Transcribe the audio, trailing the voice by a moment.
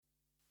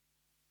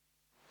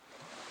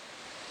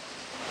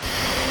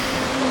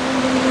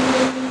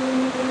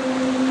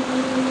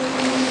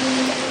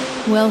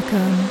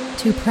Welcome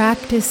to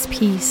Practice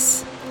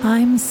Peace.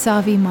 I'm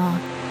Savima.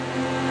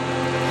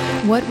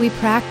 What we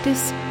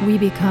practice, we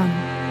become.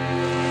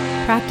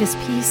 Practice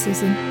Peace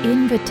is an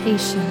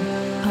invitation,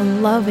 a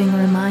loving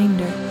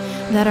reminder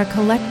that our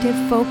collective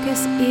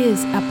focus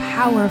is a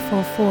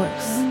powerful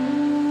force.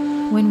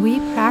 When we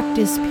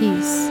practice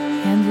peace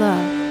and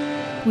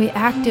love, we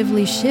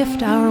actively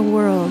shift our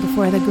world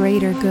for the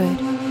greater good.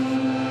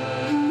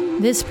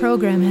 This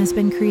program has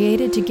been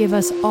created to give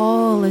us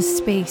all a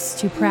space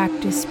to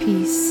practice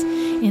peace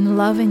in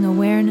loving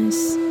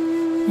awareness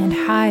and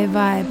high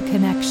vibe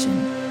connection.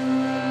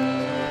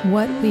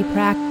 What we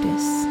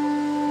practice,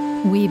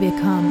 we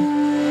become.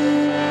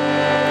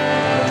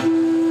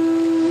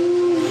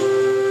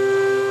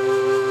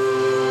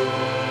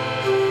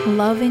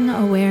 Loving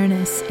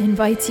awareness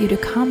invites you to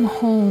come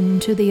home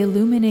to the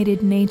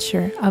illuminated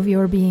nature of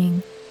your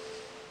being.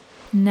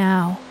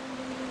 Now,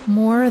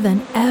 more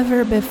than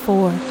ever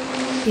before,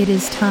 it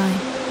is time.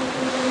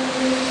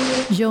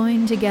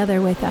 Join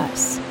together with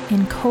us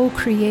in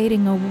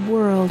co-creating a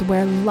world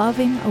where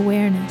loving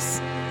awareness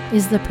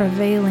is the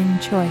prevailing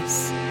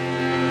choice.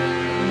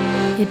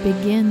 It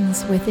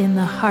begins within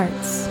the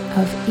hearts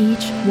of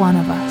each one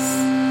of us.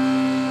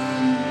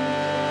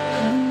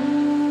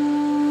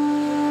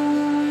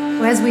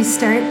 As we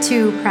start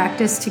to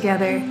practice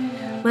together,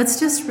 let's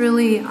just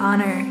really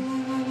honor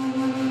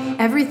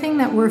everything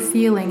that we're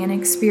feeling and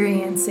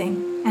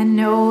experiencing and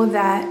know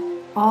that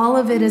all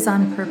of it is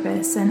on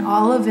purpose and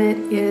all of it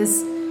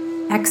is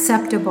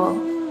acceptable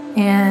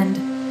and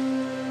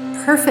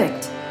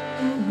perfect.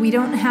 We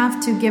don't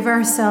have to give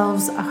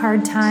ourselves a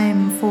hard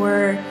time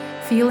for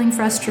feeling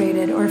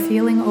frustrated or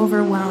feeling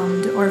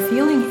overwhelmed or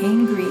feeling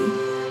angry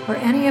or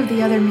any of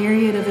the other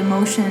myriad of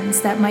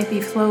emotions that might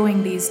be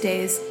flowing these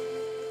days.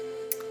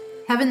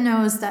 Heaven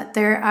knows that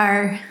there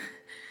are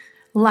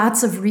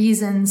lots of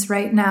reasons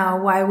right now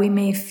why we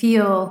may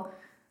feel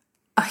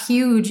a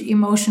huge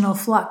emotional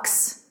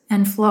flux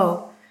and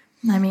flow.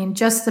 I mean,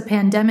 just the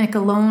pandemic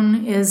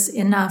alone is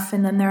enough,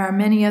 and then there are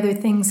many other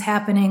things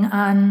happening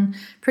on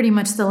pretty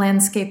much the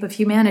landscape of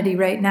humanity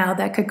right now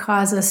that could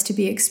cause us to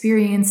be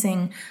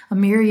experiencing a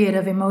myriad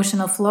of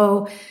emotional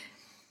flow.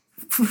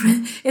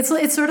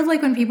 It's sort of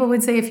like when people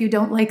would say, if you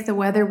don't like the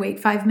weather, wait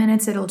 5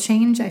 minutes, it'll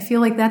change. I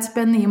feel like that's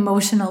been the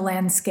emotional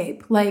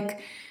landscape.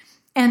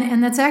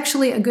 And that's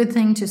actually a good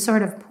thing to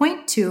sort of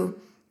point to,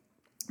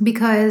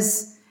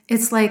 because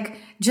it's like,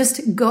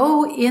 just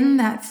go in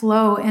that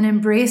flow and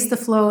embrace the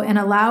flow and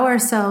allow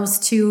ourselves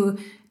to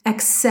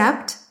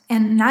accept,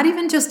 and not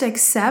even just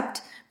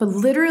accept, but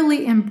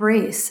literally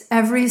embrace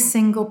every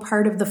single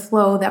part of the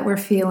flow that we're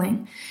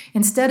feeling.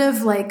 Instead of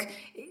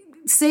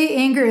say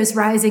anger is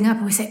rising up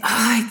and we say,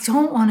 I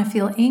don't want to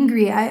feel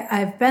angry.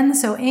 I've been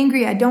so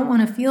angry. I don't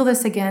want to feel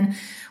this again.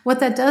 What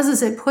that does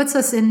is it puts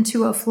us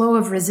into a flow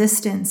of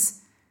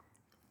resistance.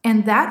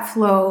 And that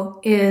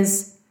flow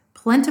is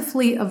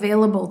plentifully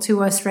available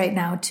to us right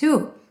now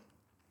too.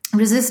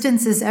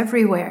 Resistance is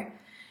everywhere.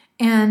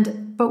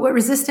 But what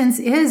resistance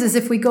is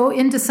if we go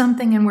into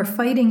something and we're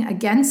fighting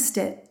against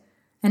it.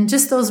 And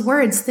just those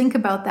words, think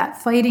about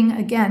that, fighting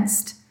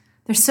against.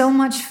 There's so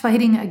much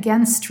fighting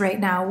against right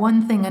now,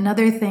 one thing,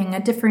 another thing,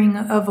 a differing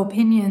of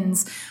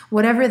opinions,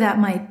 whatever that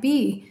might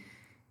be.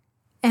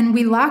 And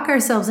we lock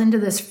ourselves into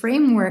this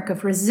framework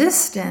of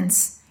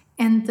resistance,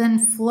 and then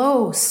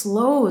flow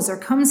slows or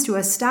comes to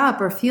a stop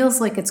or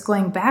feels like it's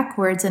going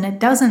backwards, and it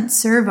doesn't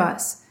serve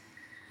us.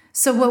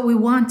 So what we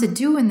want to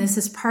do in this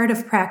is part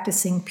of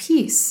practicing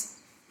peace,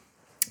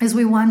 is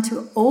we want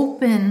to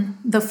open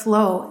the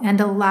flow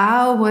and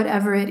allow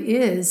whatever it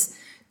is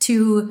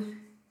to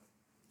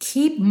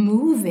keep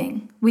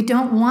moving. We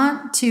don't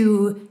want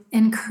to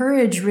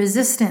encourage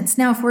resistance.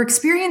 Now, if we're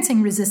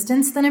experiencing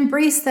resistance, then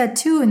embrace that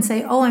too and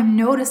say, I'm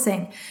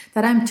noticing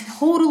that I'm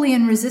totally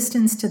in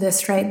resistance to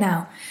this right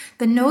now.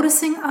 The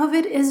noticing of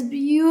it is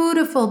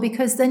beautiful,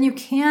 because then you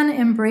can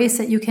embrace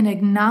it, you can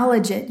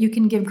acknowledge it, you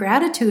can give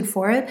gratitude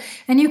for it,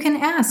 and you can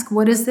ask,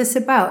 what is this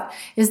about?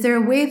 Is there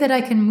a way that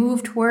I can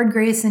move toward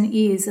grace and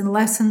ease and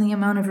lessen the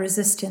amount of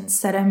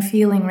resistance that I'm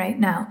feeling right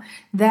now?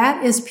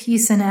 That is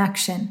peace in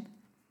action.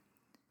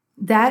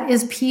 That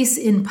is peace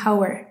in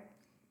power.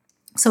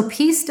 So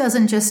peace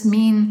doesn't just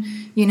mean,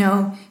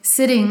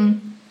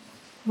 sitting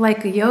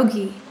like a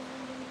yogi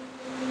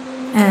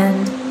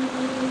and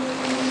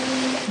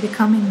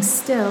becoming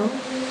still.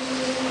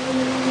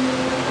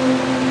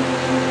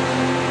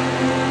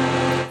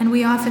 And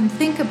we often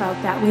think about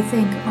that. We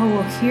think,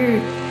 here,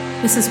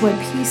 this is what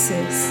peace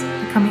is,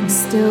 becoming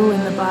still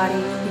in the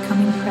body,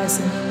 becoming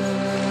present.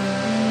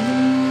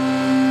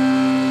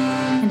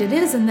 And it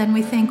is, and then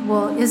we think,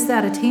 is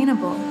that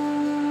attainable?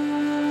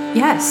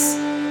 Yes.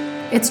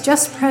 It's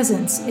just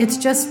presence. It's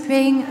just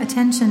paying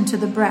attention to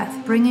the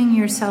breath, bringing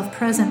yourself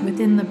present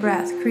within the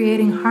breath,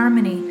 creating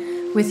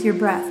harmony with your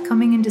breath,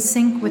 coming into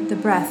sync with the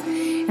breath.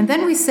 And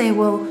then we say,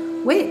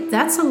 wait,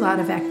 that's a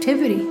lot of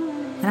activity.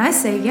 And I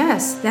say,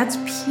 yes, that's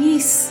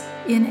peace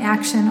in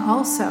action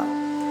also.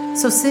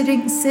 So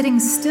sitting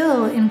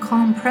still in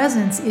calm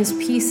presence is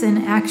peace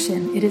in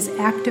action. It is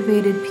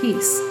activated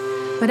peace.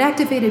 But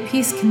activated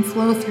peace can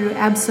flow through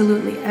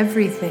absolutely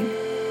everything.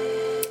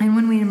 And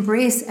when we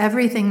embrace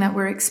everything that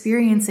we're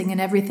experiencing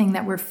and everything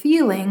that we're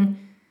feeling,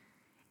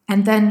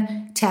 and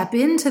then tap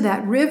into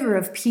that river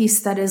of peace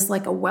that is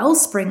like a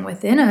wellspring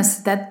within us,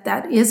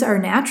 that is our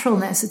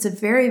naturalness. It's a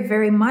very,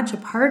 very much a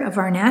part of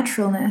our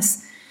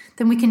naturalness.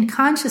 Then we can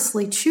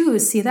consciously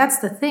choose. See, that's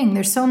the thing.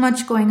 There's so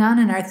much going on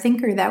in our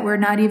thinker that we're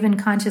not even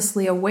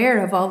consciously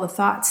aware of all the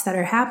thoughts that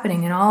are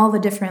happening and all the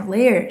different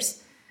layers.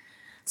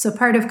 So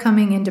part of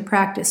coming into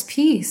practice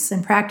peace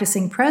and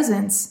practicing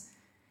presence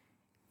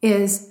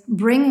is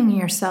bringing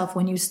yourself,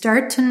 when you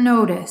start to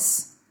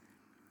notice,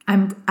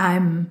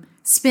 I'm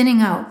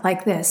spinning out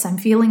like this. I'm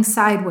feeling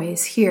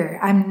sideways here.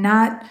 I'm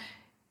not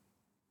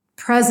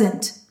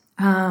present.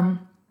 I'm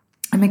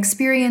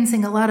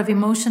experiencing a lot of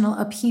emotional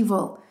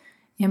upheaval.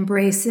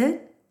 Embrace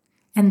it.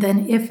 And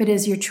then if it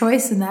is your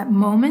choice in that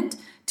moment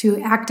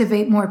to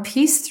activate more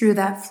peace through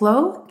that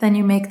flow, then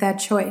you make that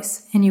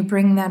choice and you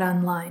bring that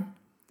online.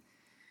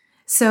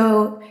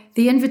 So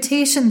the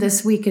invitation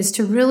this week is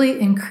to really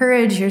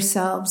encourage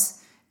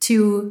yourselves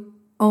to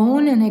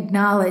own and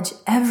acknowledge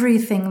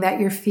everything that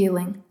you're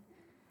feeling.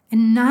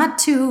 And not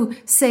to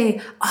say,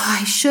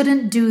 I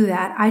shouldn't do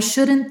that. I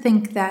shouldn't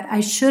think that.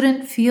 I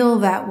shouldn't feel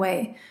that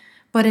way.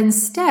 But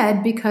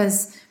instead,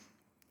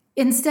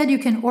 you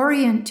can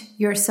orient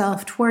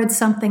yourself towards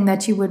something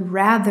that you would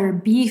rather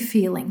be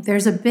feeling.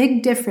 There's a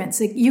big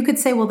difference. You could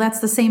say, well,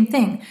 that's the same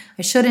thing.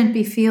 I shouldn't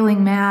be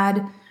feeling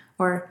mad,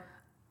 or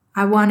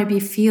I want to be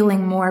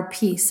feeling more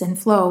peace and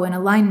flow and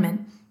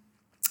alignment.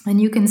 And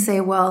you can say,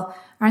 well,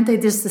 aren't they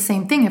just the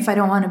same thing? If I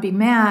don't want to be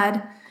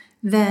mad,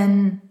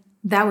 then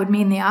that would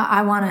mean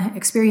I want to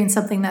experience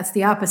something that's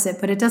the opposite.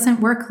 But it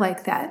doesn't work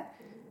like that.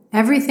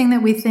 Everything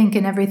that we think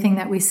and everything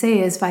that we say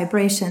is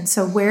vibration.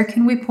 So where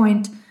can we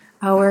point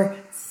our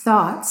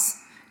thoughts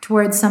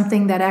towards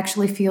something that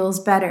actually feels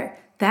better?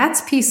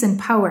 That's peace and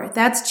power.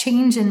 That's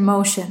change in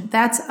motion.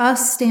 That's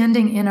us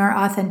standing in our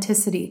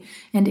authenticity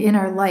and in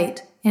our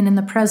light and in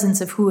the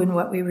presence of who and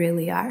what we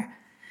really are.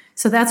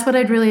 So that's what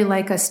I'd really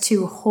like us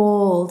to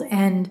hold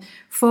and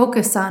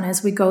focus on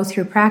as we go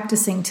through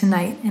practicing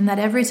tonight. And that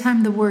every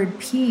time the word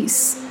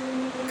peace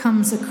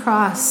comes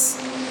across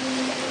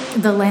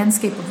the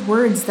landscape of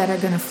words that are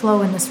going to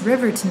flow in this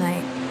river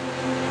tonight,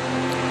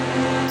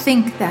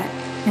 think that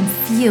and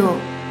feel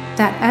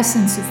that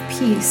essence of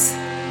peace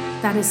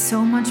that is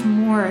so much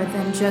more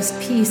than just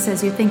peace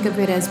as you think of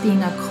it as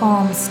being a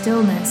calm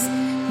stillness.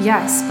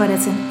 Yes, but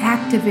it's an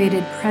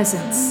activated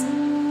presence.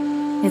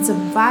 It's a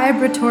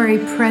vibratory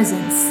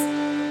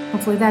presence.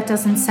 Hopefully that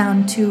doesn't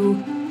sound too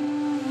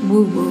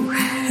woo-woo.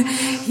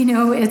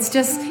 It's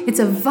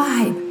a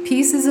vibe.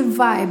 Peace is a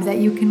vibe that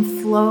you can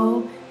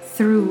flow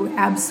through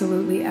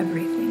absolutely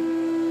everything.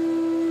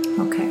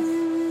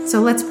 Okay,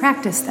 so let's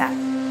practice that.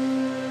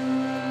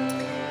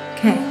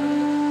 Okay,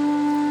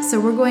 so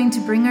we're going to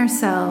bring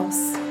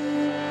ourselves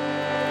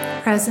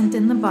present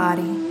in the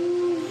body.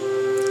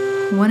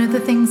 One of the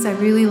things I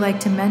really like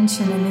to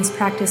mention in these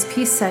practice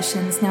peace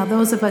sessions, now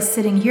those of us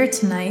sitting here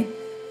tonight,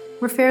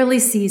 we're fairly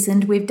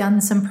seasoned. We've done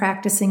some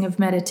practicing of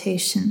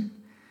meditation.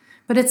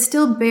 But it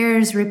still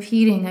bears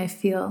repeating, I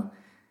feel.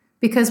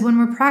 Because when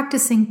we're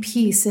practicing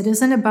peace, it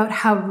isn't about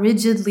how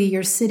rigidly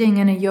you're sitting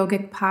in a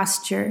yogic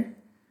posture,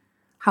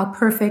 how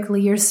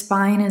perfectly your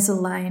spine is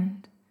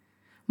aligned.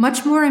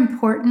 Much more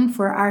important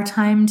for our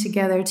time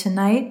together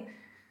tonight,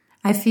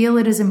 I feel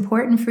it is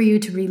important for you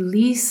to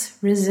release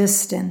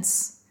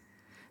resistance.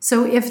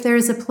 So if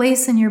there's a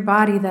place in your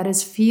body that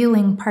is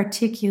feeling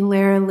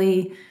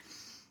particularly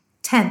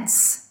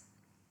tense,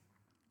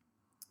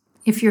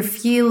 if you're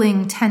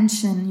feeling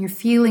tension, you're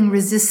feeling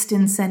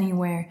resistance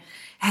anywhere,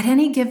 at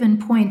any given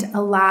point,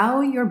 allow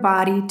your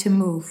body to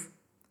move.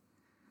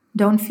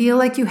 Don't feel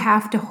like you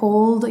have to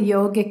hold a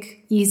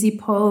yogic easy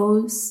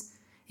pose.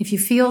 If you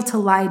feel to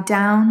lie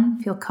down,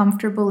 feel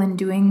comfortable in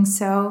doing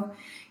so.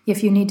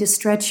 If you need to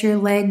stretch your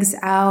legs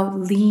out,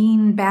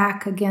 lean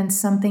back against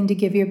something to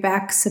give your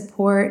back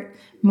support,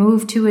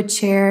 move to a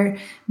chair,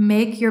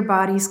 make your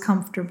bodies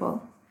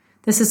comfortable.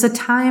 This is a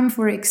time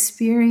for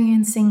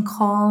experiencing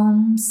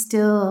calm,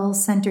 still,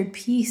 centered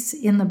peace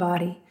in the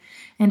body.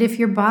 And if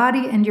your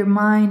body and your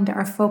mind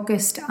are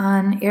focused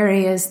on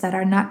areas that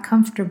are not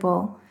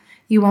comfortable,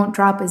 you won't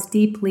drop as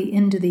deeply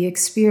into the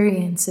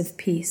experience of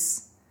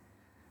peace.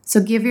 So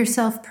give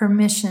yourself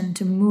permission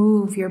to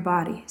move your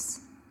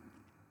bodies.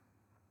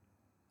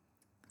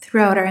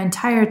 Throughout our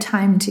entire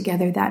time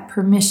together, that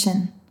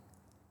permission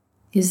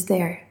is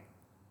there.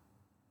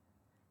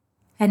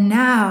 And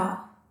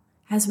now,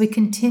 as we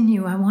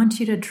continue, I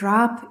want you to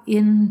drop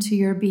into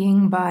your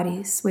being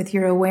bodies with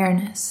your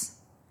awareness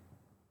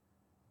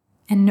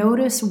and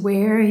notice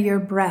where your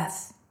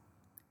breath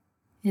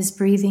is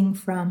breathing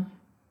from.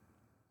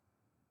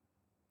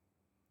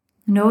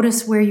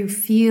 Notice where you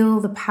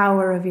feel the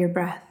power of your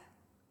breath.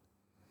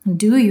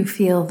 Do you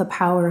feel the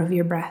power of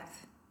your breath?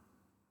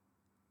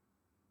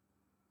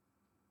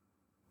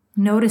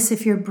 Notice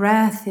if your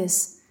breath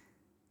is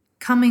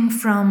coming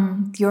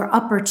from your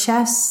upper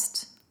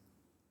chest.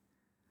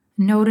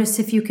 Notice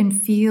if you can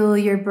feel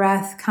your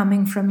breath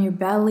coming from your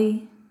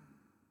belly.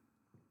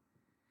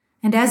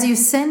 And as you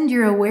send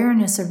your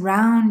awareness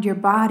around your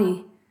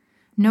body,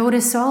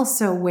 notice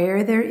also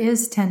where there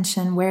is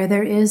tension, where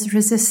there is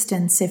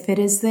resistance, if it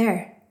is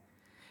there.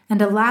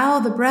 And allow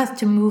the breath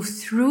to move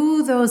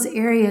through those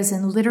areas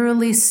and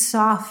literally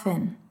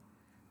soften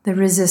the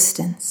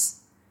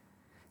resistance.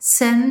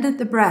 Send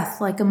the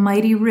breath like a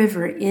mighty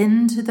river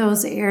into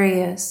those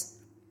areas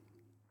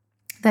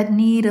that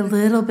need a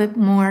little bit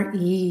more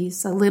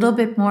ease, a little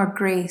bit more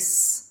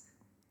grace,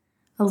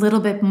 a little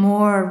bit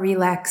more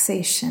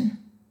relaxation.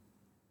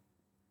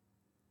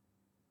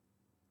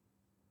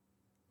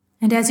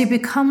 And as you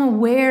become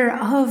aware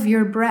of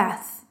your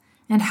breath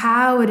and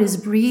how it is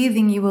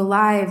breathing you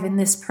alive in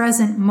this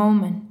present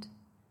moment,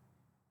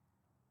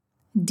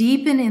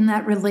 deepen in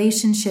that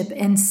relationship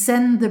and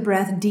send the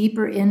breath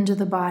deeper into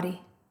the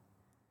body.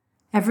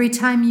 Every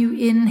time you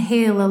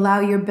inhale, allow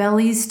your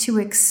bellies to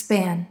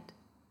expand.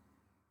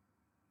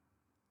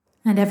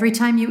 And every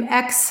time you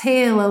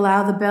exhale,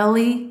 allow the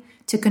belly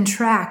to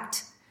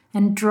contract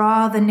and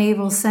draw the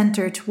navel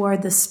center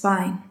toward the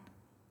spine.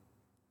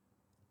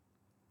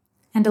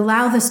 And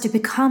allow this to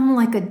become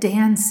like a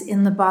dance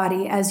in the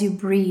body as you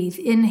breathe,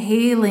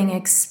 inhaling,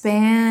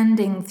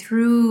 expanding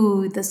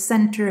through the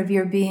center of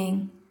your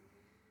being.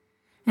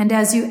 And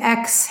as you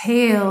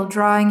exhale,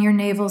 drawing your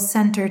navel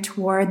center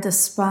toward the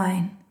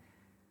spine.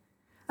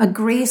 A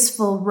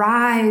graceful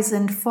rise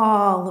and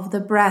fall of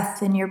the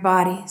breath in your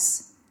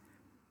bodies.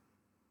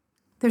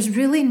 There's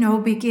really no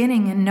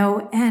beginning and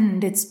no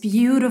end. It's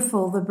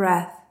beautiful, the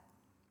breath.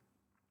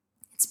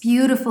 It's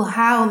beautiful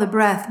how the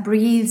breath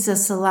breathes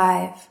us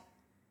alive.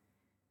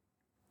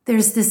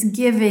 There's this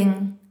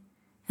giving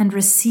and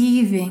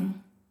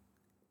receiving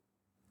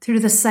through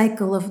the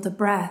cycle of the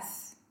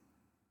breath.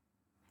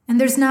 And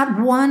there's not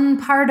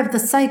one part of the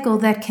cycle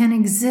that can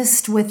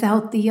exist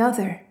without the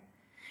other.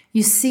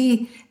 You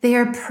see, they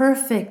are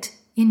perfect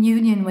in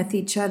union with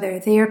each other.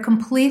 They are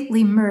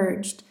completely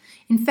merged.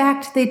 In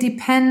fact, they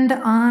depend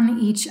on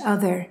each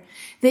other.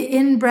 The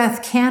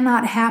in-breath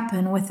cannot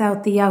happen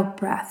without the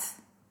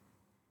out-breath.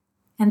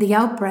 And the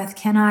out-breath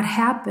cannot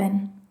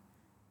happen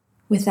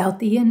without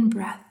the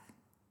in-breath.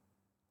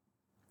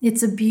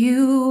 It's a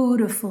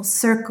beautiful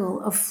circle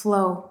of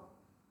flow,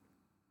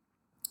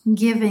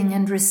 giving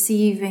and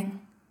receiving.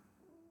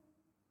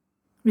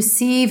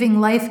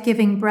 Receiving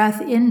life-giving breath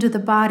into the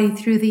body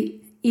through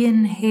the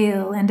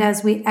inhale, and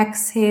as we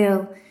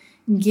exhale,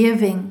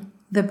 giving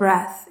the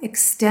breath,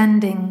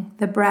 extending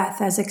the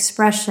breath as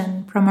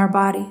expression from our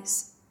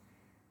bodies.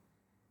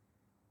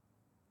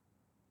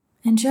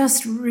 And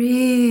just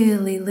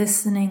really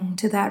listening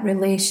to that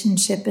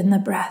relationship in the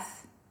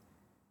breath.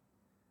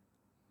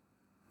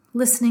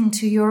 Listening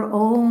to your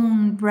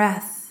own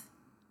breath.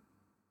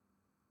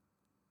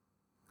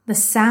 The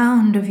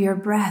sound of your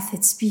breath,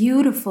 it's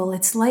beautiful.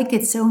 It's like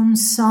its own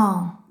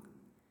song.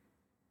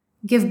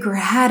 Give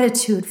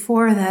gratitude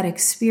for that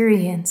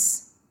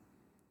experience.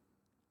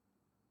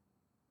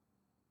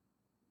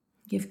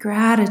 Give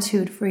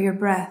gratitude for your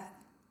breath.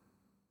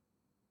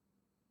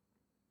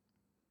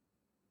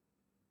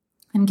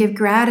 And give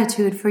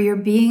gratitude for your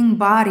being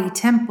body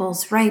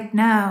temples right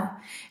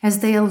now as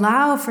they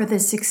allow for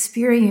this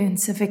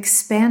experience of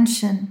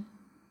expansion,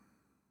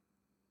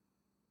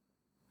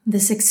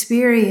 this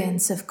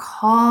experience of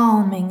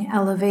calming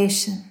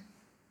elevation.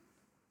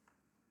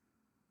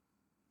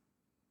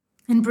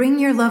 And bring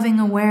your loving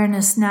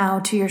awareness now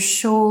to your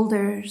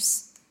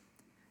shoulders,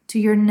 to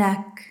your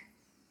neck,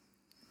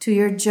 to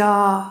your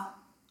jaw,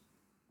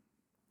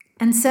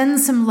 and send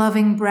some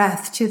loving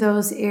breath to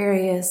those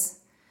areas.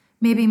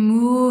 Maybe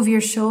move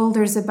your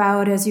shoulders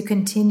about as you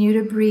continue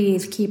to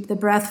breathe. Keep the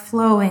breath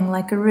flowing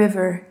like a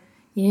river,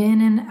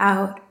 in and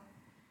out.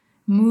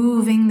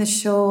 Moving the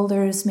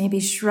shoulders, maybe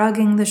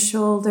shrugging the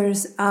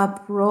shoulders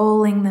up,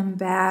 rolling them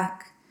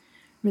back,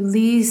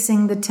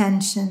 releasing the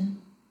tension.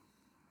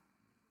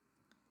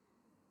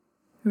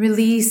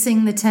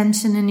 Releasing the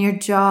tension in your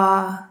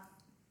jaw,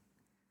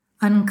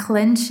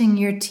 unclenching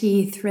your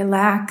teeth,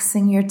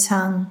 relaxing your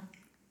tongue.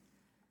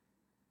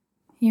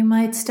 You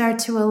might start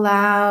to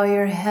allow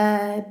your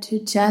head to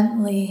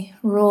gently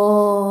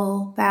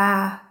roll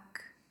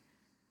back.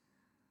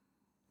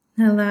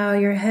 Allow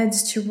your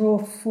heads to roll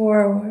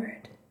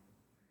forward.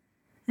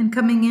 And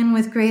coming in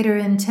with greater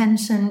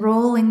intention,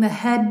 rolling the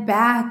head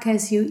back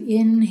as you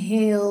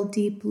inhale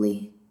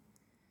deeply.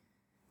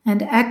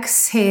 And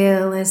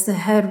exhale as the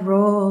head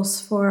rolls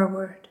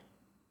forward.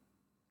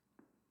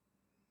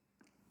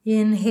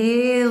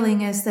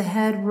 Inhaling as the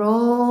head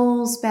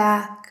rolls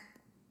back.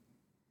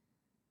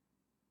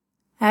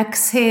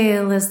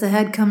 Exhale as the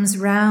head comes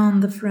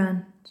round the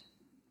front.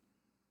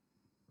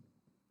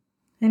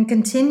 And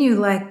continue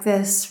like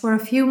this for a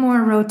few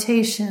more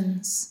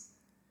rotations,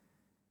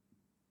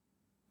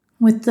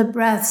 with the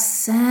breath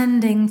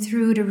sending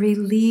through to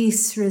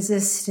release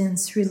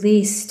resistance,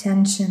 release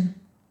tension.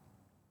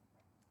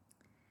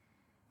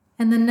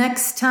 And the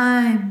next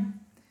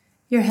time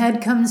your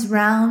head comes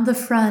round the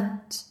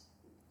front,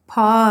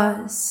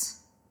 pause.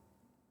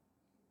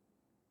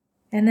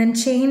 And then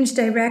change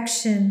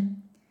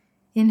direction.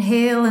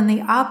 Inhale in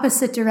the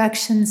opposite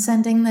direction,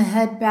 sending the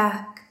head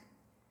back.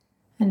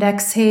 And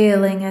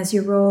exhaling as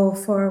you roll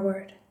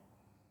forward.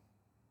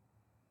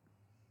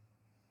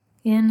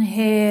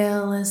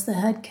 Inhale as the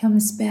head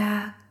comes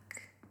back.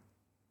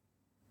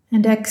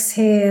 And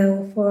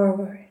exhale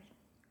forward.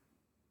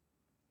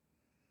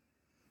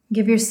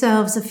 Give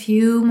yourselves a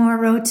few more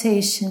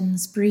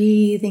rotations,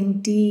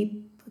 breathing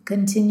deep, a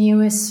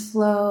continuous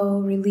flow,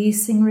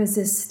 releasing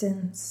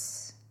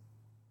resistance.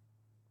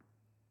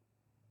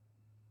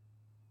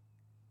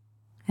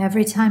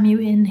 Every time you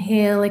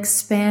inhale,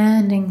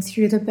 expanding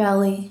through the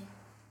belly.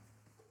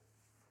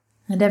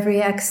 And every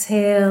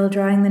exhale,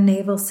 drawing the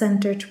navel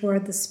center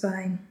toward the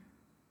spine.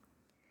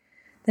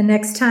 The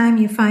next time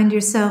you find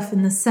yourself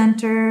in the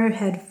center,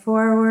 head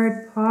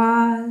forward,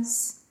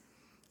 pause.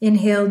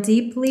 Inhale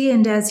deeply,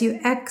 and as you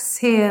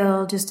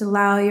exhale, just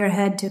allow your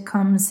head to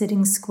come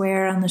sitting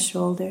square on the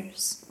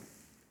shoulders.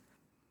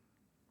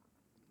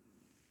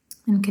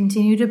 And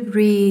continue to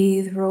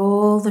breathe.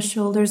 Roll the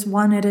shoulders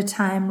one at a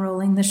time,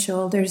 rolling the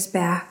shoulders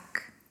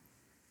back.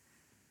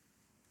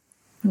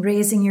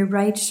 Raising your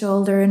right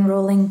shoulder and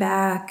rolling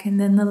back, and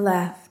then the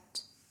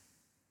left.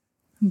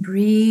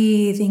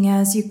 Breathing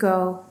as you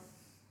go.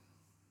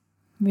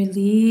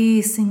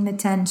 Releasing the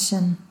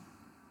tension.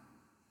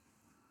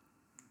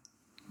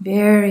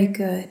 Very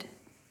good.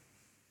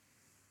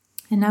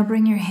 And now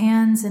bring your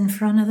hands in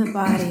front of the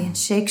body and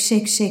shake,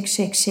 shake, shake,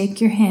 shake,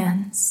 shake your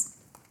hands.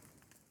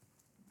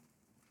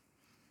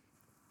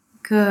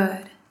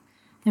 Good.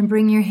 And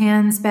bring your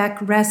hands back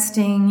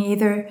resting,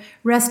 either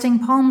resting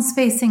palms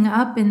facing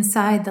up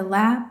inside the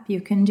lap. You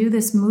can do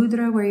this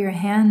mudra where your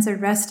hands are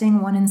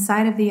resting one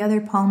inside of the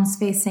other, palms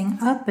facing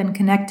up and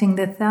connecting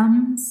the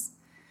thumbs.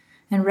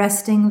 And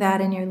resting that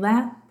in your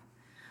lap.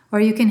 Or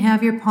you can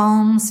have your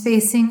palms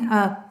facing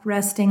up,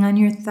 resting on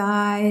your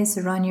thighs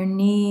or on your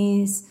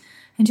knees.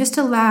 And just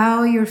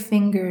allow your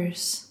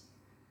fingers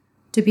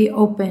to be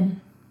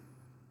open,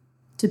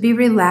 to be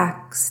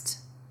relaxed,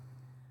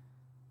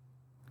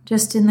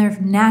 just in their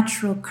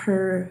natural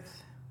curve.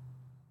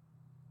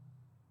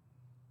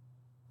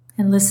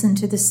 And listen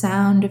to the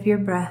sound of your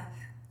breath.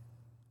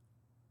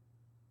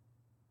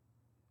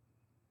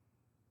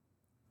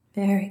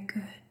 Very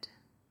good.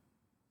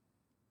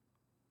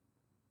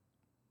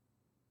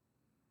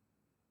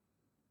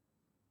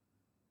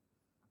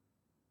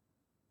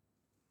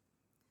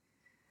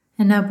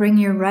 And now bring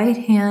your right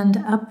hand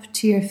up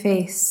to your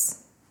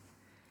face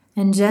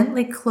and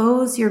gently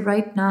close your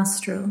right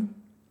nostril.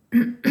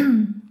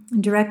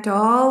 Direct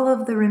all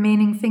of the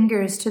remaining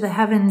fingers to the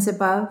heavens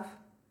above.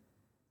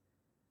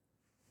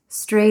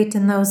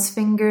 Straighten those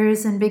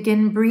fingers and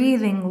begin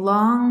breathing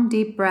long,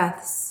 deep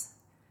breaths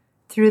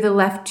through the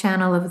left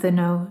channel of the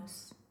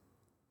nose.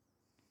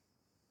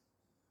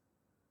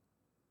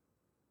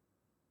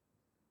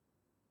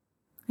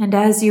 And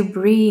as you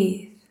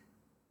breathe,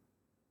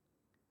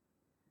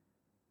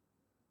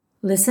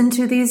 listen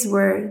to these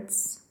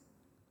words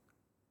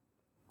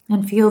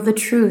and feel the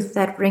truth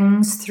that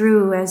rings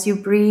through as you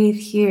breathe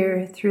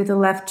here through the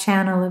left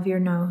channel of your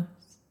nose.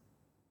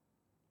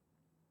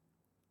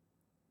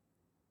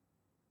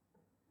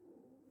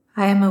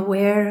 I am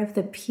aware of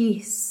the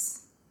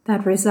peace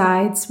that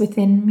resides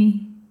within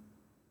me.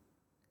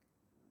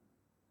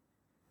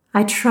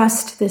 I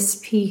trust this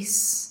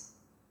peace.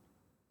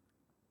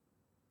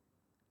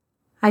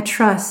 I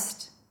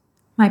trust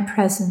my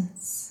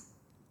presence.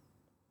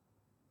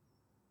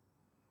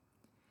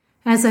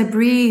 As I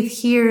breathe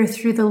here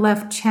through the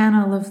left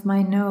channel of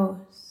my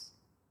nose,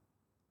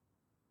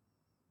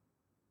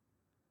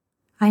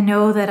 I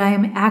know that I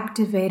am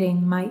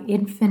activating my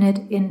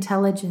infinite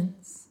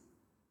intelligence,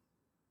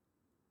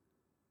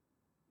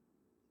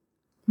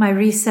 my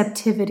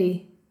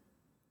receptivity,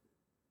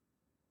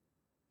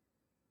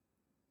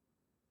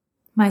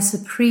 my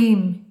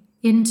supreme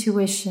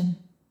intuition.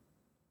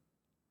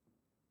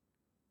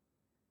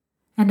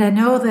 And I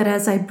know that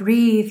as I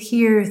breathe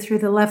here through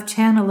the left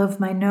channel of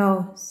my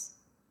nose,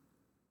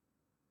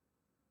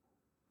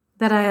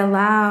 that I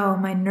allow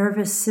my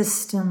nervous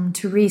system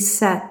to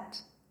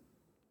reset,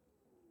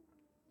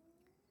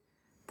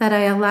 that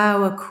I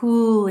allow a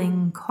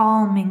cooling,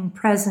 calming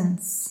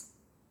presence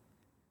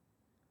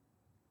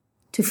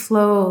to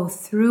flow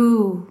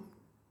through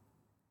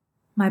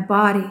my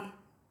body,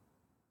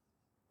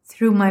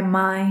 through my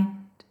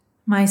mind,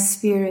 my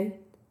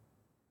spirit,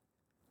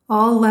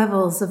 all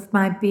levels of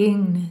my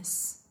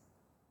beingness.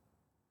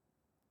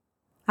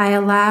 I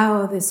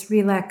allow this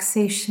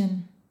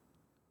relaxation.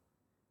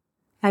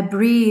 I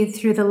breathe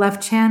through the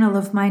left channel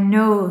of my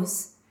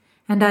nose,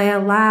 and I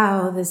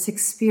allow this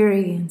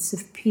experience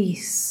of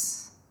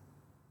peace.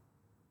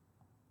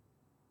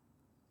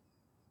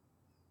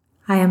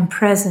 I am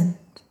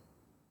present.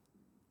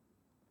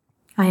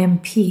 I am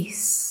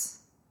peace.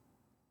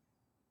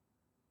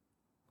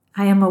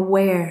 I am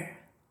aware.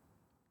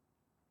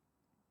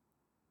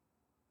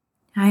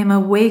 I am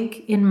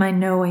awake in my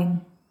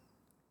knowing.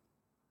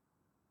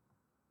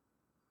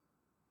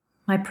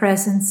 My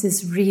presence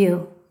is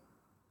real.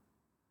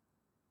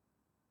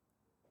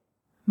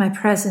 My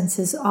presence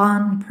is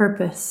on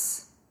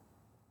purpose.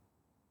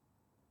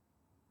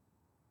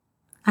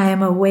 I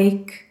am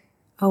awake,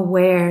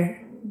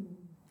 aware,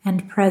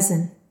 and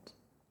present.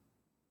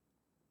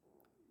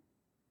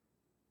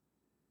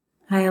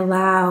 I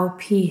allow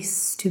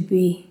peace to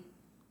be.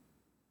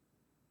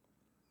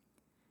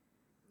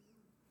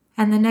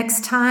 And the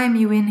next time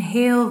you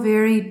inhale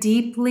very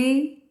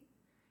deeply,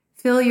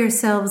 fill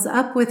yourselves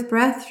up with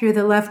breath through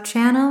the left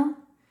channel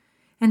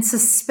and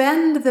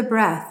suspend the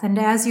breath. And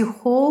as you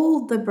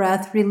hold the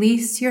breath,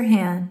 release your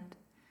hand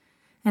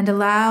and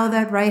allow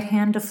that right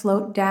hand to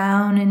float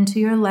down into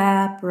your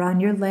lap or on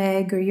your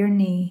leg or your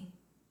knee.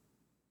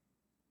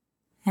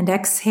 And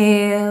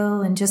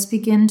exhale and just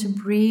begin to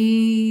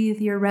breathe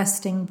your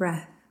resting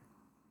breath,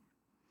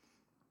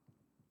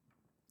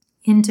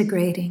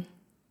 integrating,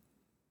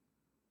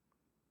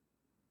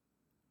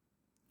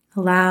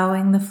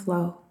 allowing the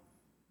flow.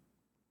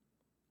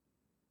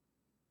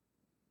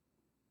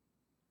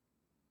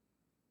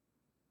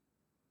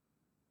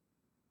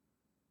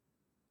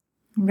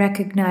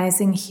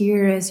 Recognizing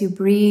here as you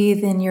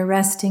breathe in your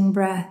resting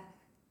breath,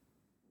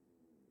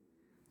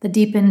 the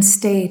deepened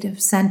state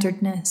of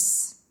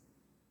centeredness,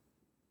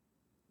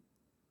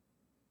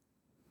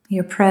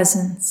 your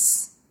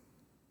presence,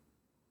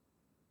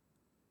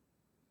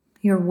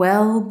 your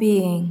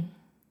well-being.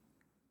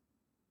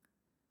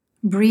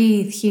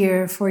 Breathe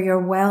here for your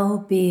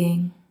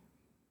well-being.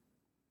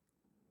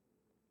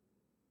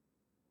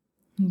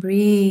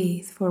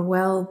 Breathe for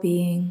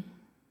well-being.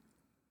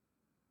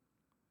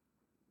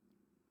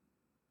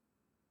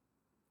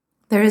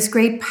 There is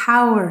great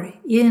power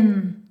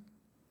in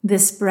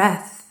this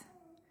breath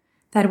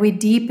that we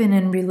deepen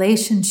in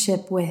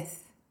relationship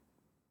with.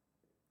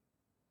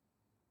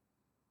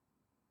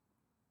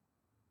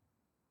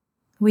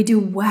 We do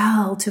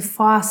well to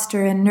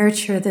foster and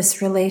nurture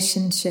this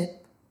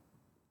relationship.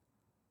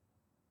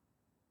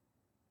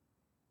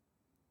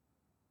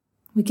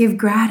 We give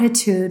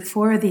gratitude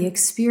for the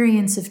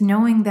experience of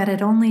knowing that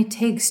it only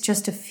takes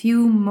just a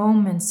few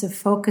moments of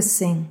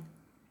focusing.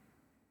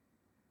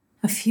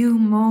 A few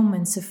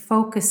moments of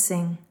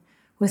focusing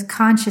with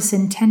conscious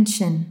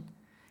intention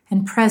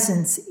and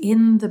presence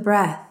in the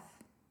breath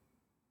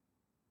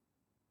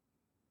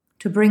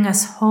to bring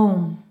us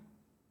home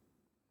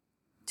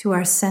to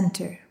our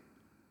center,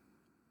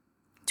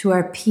 to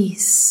our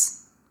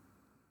peace.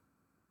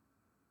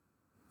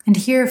 And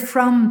here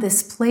from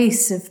this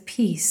place of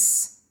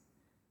peace,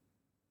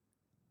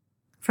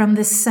 from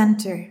this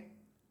center,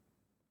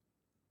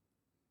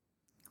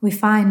 we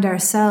find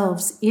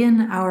ourselves in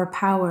our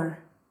power.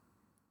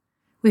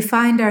 We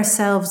find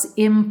ourselves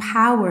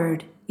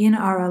empowered in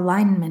our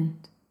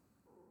alignment.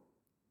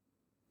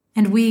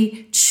 And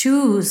we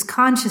choose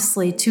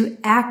consciously to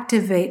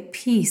activate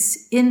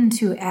peace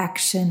into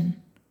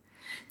action,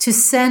 to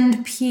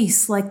send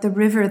peace like the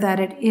river that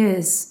it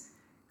is,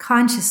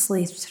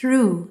 consciously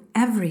through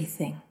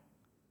everything.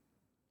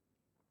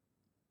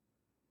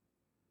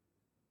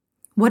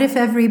 What if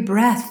every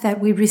breath that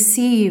we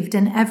received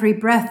and every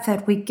breath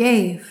that we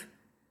gave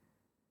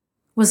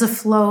was a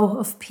flow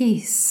of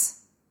peace?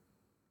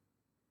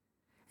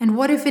 And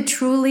what if it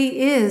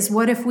truly is?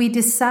 What if we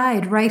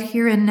decide right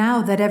here and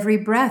now that every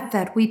breath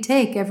that we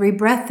take, every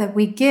breath that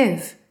we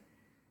give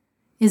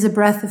is a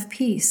breath of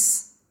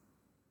peace?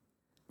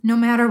 No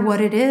matter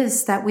what it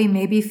is that we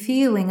may be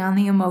feeling on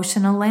the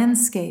emotional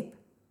landscape.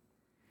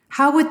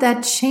 How would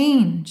that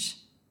change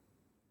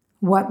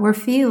what we're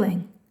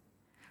feeling?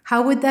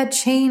 How would that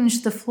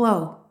change the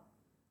flow?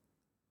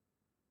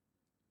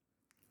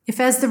 If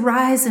as the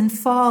rise and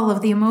fall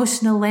of the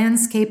emotional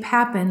landscape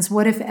happens,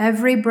 what if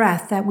every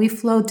breath that we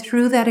flowed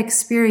through that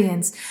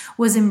experience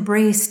was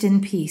embraced in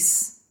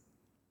peace?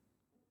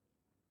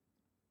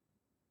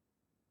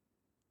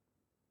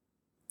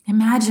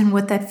 Imagine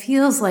what that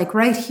feels like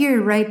right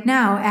here, right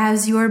now,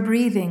 as you're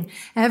breathing.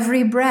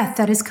 Every breath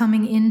that is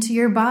coming into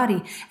your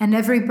body and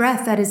every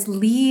breath that is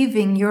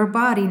leaving your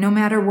body, no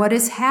matter what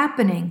is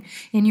happening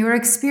in your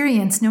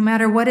experience, no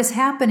matter what is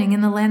happening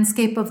in the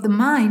landscape of the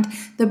mind,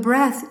 the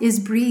breath is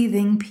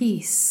breathing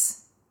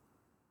peace.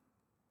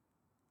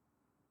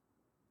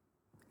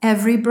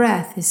 Every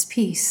breath is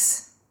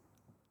peace.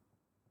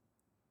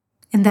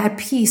 And that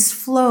peace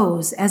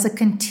flows as a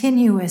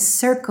continuous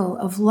circle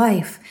of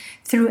life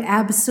through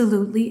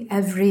absolutely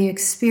every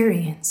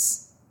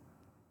experience.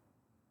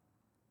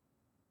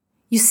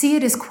 You see,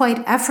 it is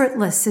quite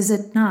effortless, is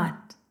it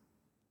not?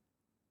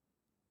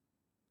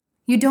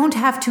 You don't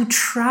have to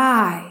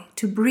try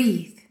to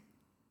breathe.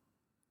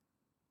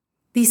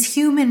 These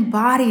human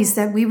bodies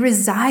that we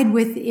reside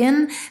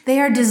within, they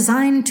are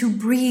designed to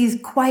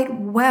breathe quite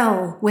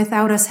well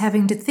without us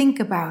having to think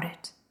about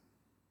it.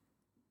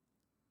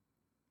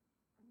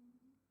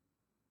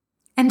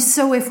 And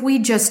so if we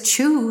just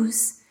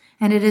choose,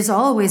 and it is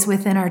always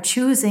within our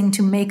choosing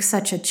to make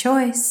such a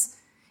choice,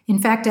 in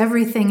fact,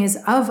 everything is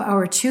of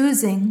our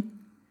choosing,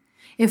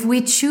 if we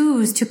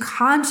choose to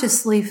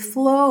consciously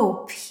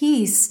flow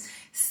peace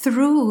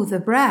through the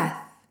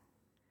breath,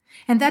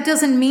 And that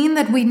doesn't mean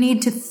that we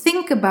need to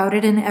think about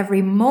it in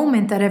every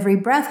moment, that every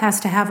breath has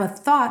to have a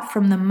thought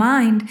from the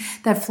mind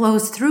that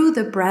flows through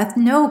the breath.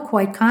 No,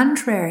 quite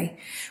contrary.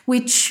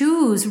 We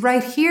choose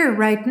right here,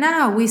 right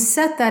now. We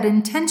set that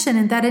intention,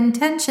 and that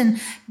intention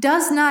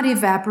does not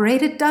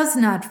evaporate. It does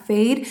not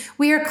fade.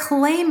 We are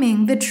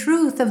claiming the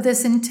truth of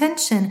this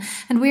intention,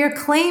 and we are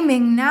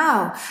claiming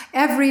now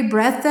every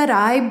breath that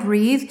I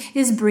breathe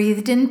is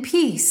breathed in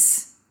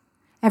peace.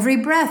 Every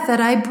breath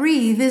that I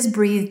breathe is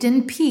breathed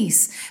in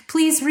peace.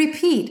 Please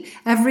repeat.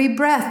 Every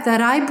breath that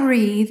I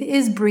breathe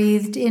is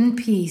breathed in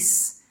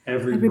peace.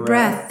 Every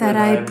breath that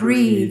I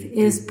breathe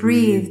is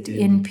breathed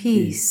in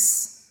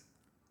peace.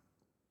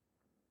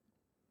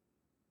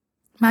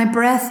 My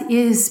breath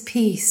is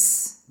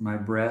peace. My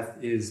breath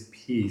is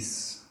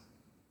peace.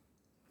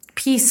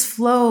 Peace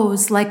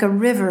flows like a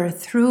river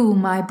through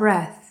my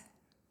breath.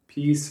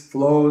 Peace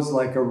flows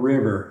like a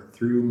river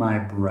through my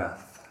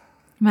breath.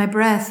 My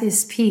breath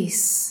is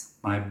peace.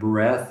 My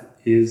breath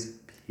is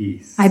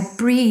peace. I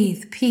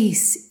breathe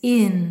peace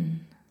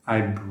in.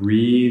 I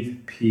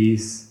breathe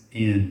peace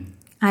in.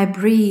 I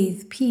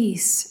breathe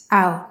peace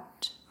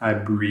out. I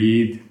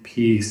breathe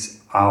peace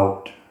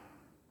out.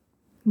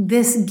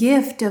 This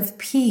gift of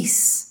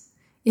peace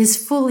is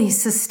fully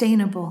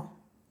sustainable.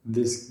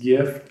 This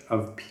gift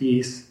of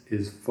peace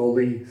is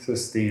fully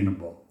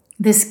sustainable.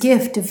 This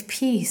gift of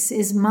peace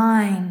is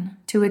mine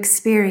to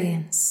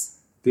experience.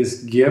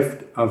 This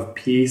gift of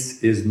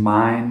peace is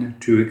mine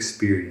to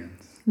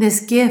experience.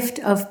 This gift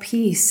of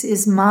peace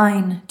is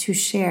mine to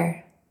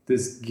share.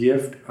 This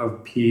gift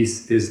of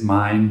peace is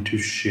mine to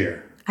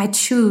share. I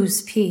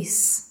choose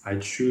peace. I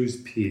choose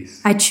peace.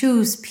 I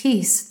choose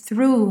peace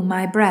through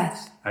my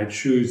breath. I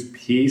choose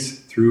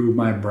peace through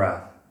my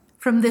breath.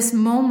 From this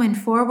moment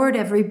forward,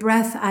 every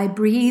breath I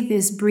breathe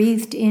is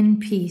breathed in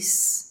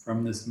peace.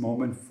 From this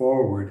moment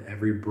forward,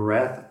 every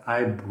breath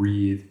I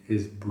breathe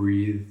is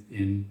breathed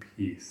in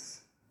peace.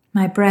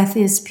 My breath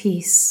is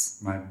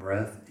peace. My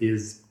breath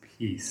is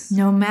peace.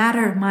 No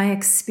matter my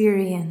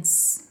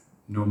experience.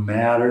 No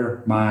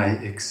matter my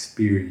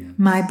experience.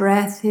 My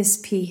breath is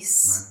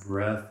peace. My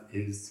breath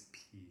is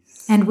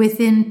peace. And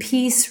within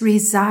peace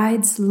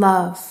resides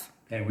love.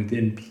 And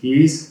within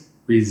peace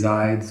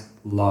resides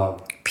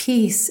love.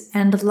 Peace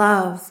and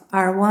love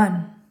are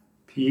one.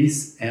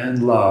 Peace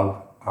and love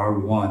are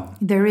one.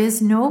 There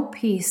is no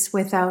peace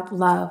without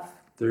love.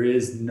 There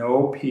is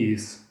no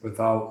peace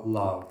without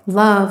love.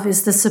 Love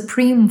is the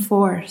supreme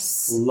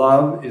force.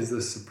 Love is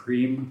the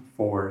supreme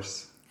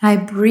force. I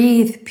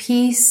breathe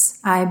peace.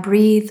 I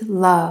breathe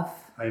love.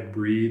 I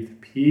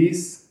breathe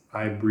peace.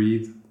 I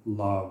breathe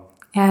love.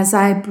 As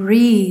I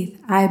breathe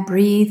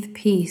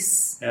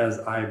peace. As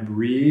I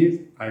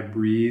breathe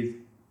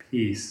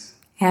peace.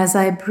 As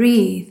I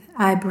breathe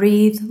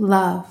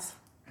love.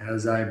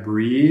 As I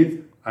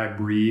breathe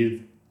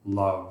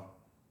love.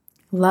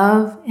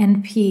 Love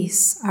and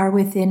peace are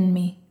within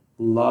me.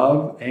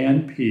 Love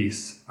and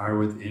peace are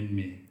within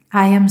me.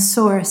 I am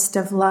sourced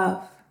of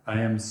love.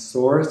 I am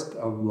sourced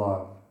of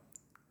love.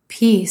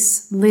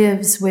 Peace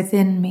lives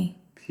within me.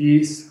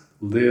 Peace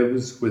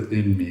lives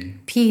within me.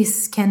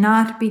 Peace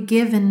cannot be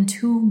given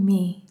to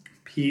me.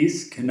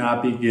 Peace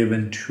cannot be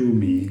given to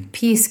me.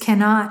 Peace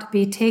cannot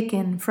be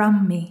taken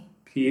from me.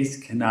 Peace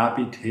cannot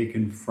be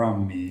taken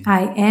from me.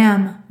 I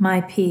am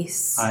my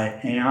peace. I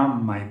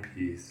am my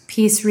peace.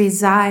 Peace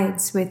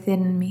resides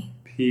within me.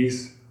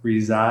 Peace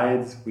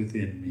resides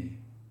within me.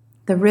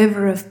 The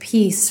river of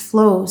peace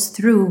flows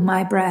through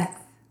my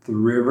breath. The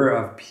river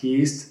of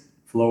peace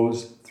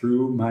flows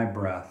through my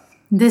breath.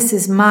 This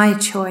is my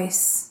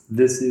choice.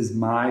 This is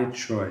my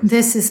choice.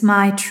 This is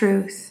my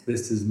truth.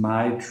 This is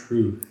my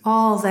truth.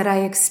 All that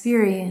I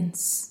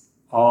experience.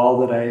 All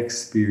that I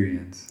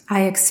experience.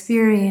 I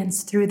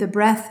experience through the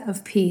breath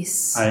of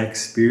peace. I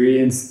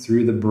experience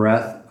through the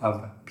breath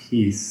of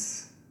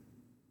peace.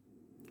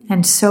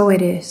 And so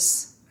it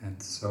is.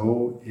 And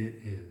so it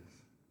is.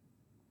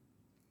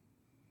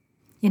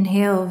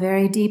 Inhale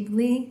very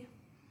deeply.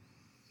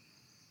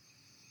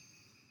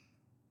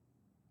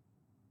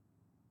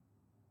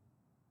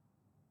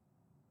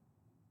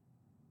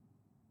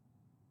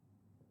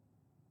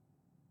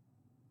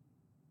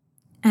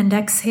 And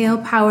exhale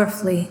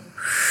powerfully.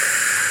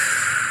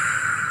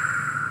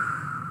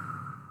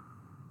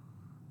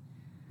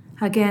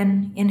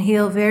 Again,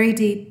 inhale very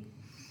deep.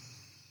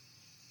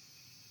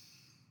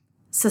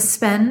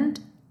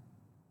 Suspend.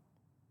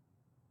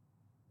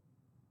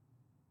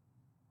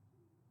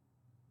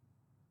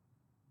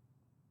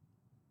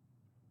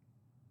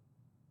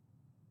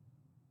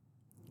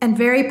 And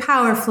very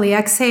powerfully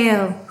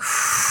exhale.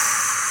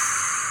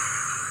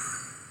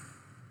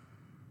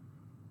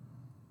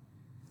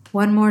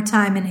 One more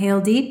time,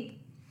 inhale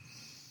deep.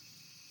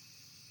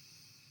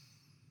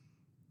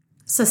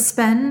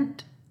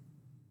 Suspend.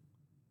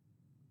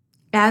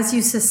 As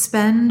you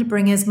suspend,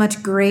 bring as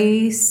much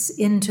grace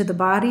into the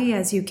body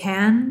as you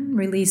can.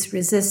 Release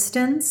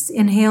resistance.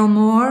 Inhale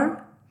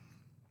more.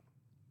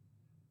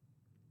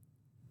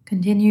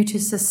 Continue to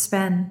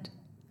suspend.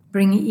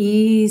 Bring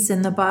ease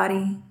in the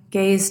body.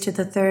 Gaze to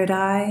the third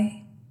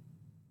eye.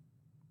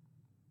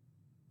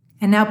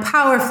 And now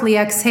powerfully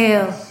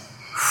exhale.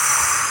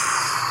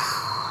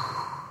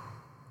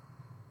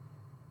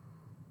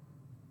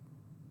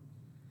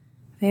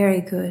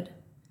 Very good.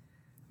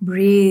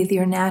 Breathe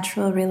your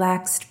natural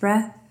relaxed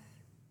breath.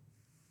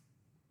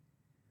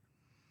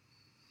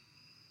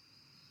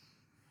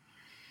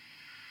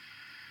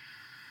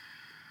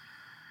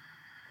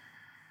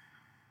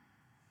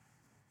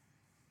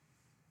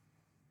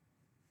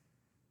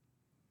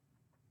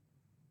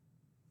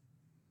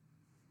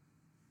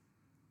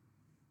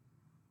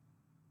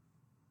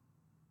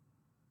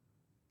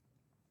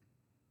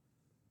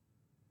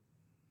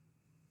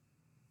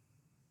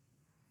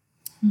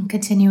 And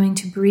continuing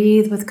to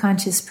breathe with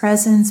conscious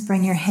presence,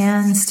 bring your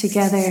hands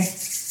together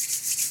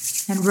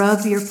and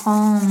rub your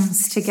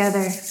palms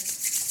together,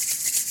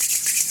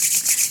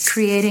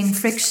 creating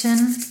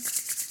friction,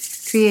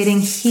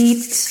 creating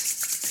heat,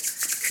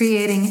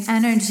 creating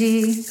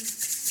energy,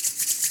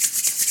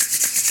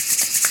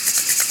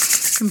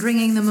 and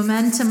bringing the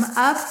momentum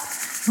up,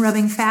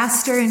 rubbing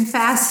faster and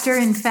faster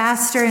and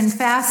faster and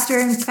faster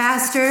and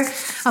faster,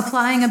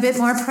 applying a bit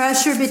more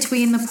pressure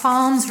between the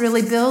palms,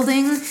 really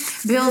building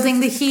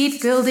the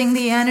heat, building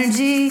the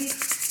energy.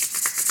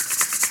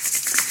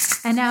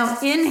 And now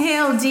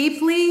inhale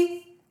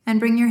deeply and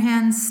bring your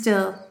hands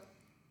still.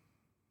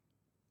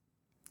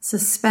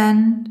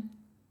 Suspend.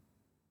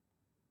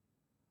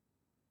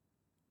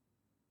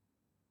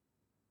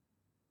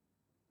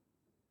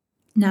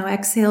 Now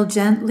exhale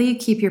gently,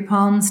 keep your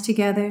palms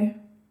together.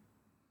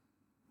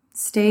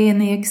 Stay in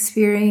the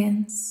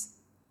experience.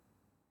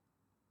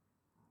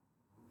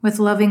 With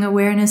loving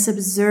awareness,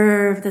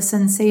 observe the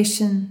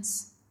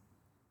sensations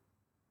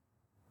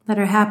that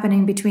are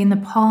happening between the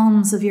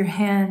palms of your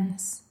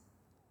hands.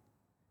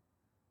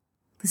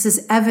 This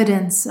is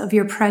evidence of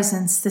your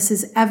presence. This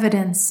is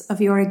evidence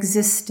of your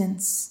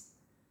existence.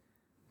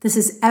 This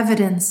is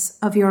evidence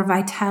of your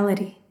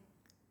vitality.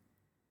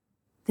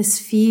 This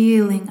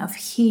feeling of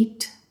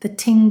heat, the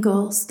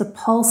tingles, the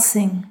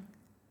pulsing.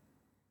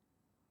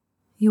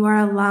 You are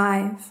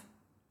alive.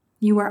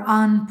 You are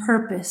on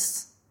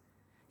purpose.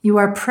 You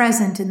are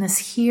present in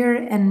this here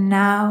and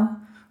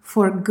now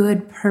for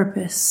good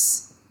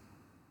purpose.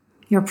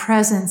 Your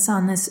presence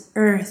on this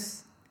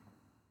earth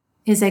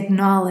is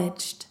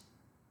acknowledged.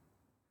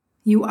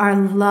 You are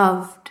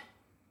loved.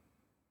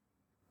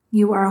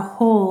 You are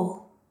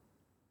whole.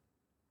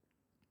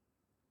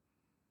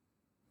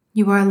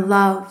 You are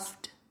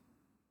loved.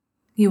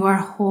 You are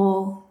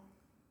whole.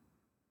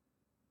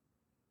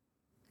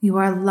 You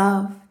are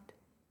loved.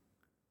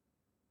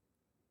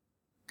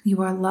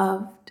 You are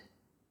loved.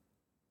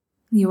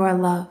 You are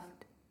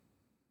loved.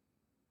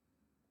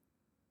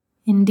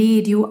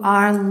 Indeed, you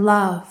are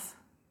love.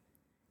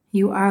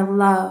 You are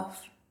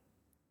love.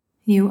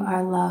 You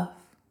are love.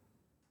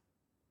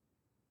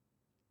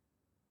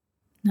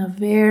 Now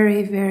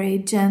very, very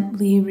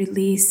gently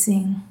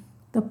releasing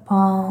the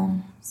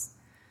palms.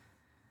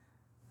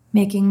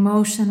 Making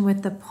motion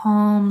with the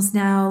palms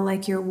now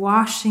like you're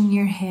washing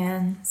your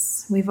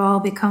hands. We've all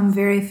become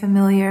very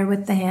familiar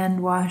with the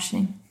hand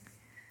washing.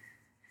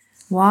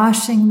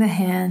 Washing the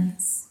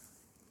hands.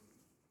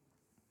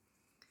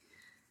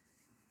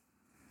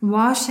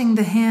 Washing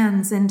the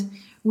hands, and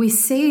we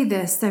say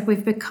this, that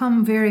we've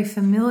become very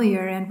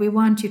familiar, and we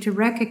want you to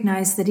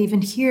recognize that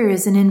even here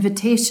is an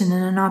invitation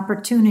and an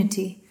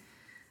opportunity.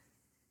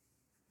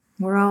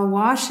 We're all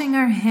washing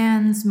our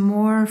hands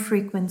more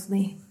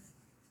frequently.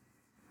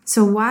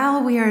 So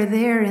while we are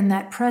there in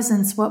that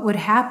presence, what would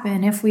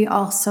happen if we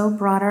also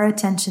brought our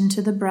attention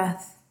to the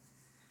breath?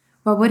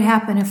 What would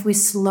happen if we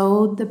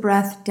slowed the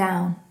breath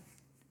down?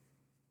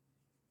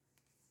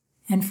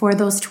 And for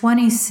those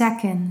 20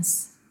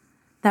 seconds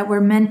that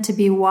we're meant to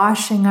be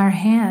washing our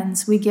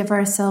hands, we give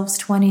ourselves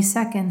 20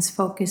 seconds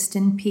focused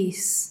in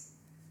peace.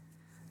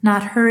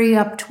 Not hurry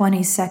up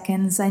 20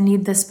 seconds, I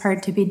need this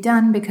part to be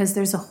done because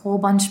there's a whole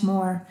bunch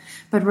more,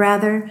 but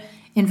rather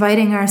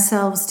inviting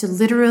ourselves to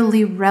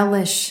literally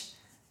relish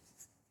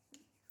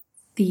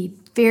the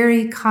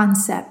very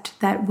concept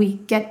that we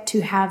get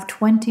to have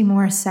 20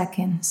 more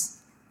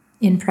seconds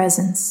in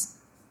presence.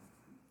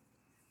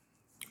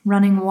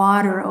 Running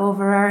water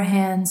over our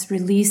hands,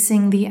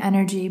 releasing the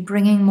energy,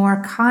 bringing more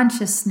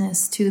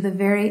consciousness to the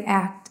very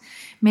act.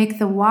 Make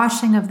the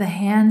washing of the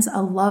hands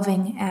a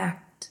loving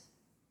act,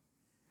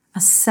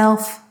 a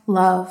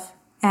self-love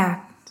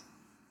act.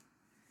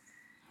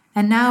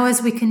 And now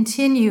as we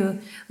continue,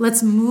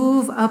 let's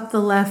move up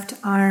the left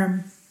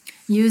arm,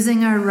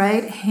 using our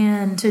right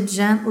hand to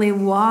gently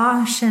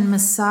wash and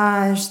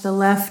massage the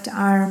left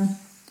arm,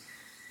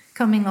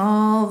 coming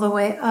all the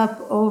way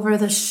up over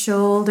the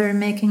shoulder,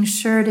 making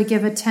sure to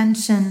give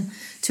attention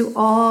to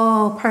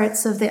all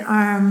parts of the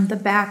arm, the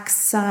back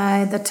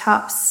side, the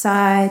top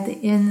side,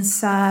 the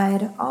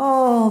inside,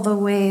 all the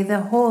way, the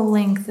whole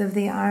length of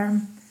the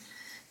arm.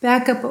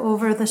 Back up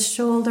over the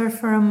shoulder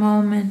for a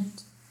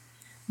moment.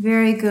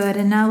 Very good.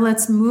 And now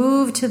let's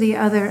move to the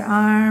other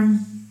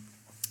arm,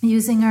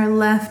 using our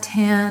left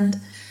hand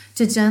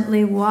to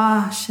gently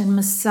wash and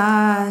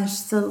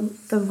massage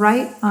the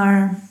right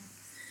arm,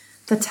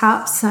 the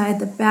top side,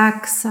 the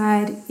back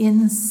side,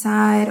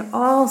 inside,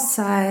 all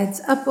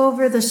sides, up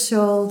over the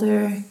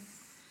shoulder.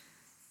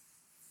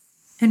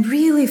 And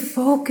really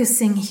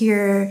focusing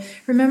here,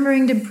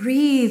 remembering to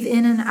breathe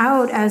in and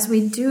out as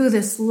we do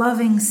this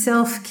loving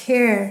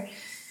self-care.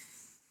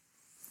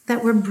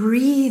 That we're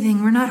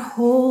breathing, we're not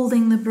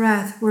holding the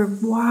breath, we're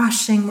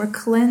washing, we're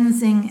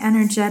cleansing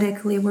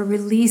energetically, we're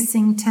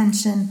releasing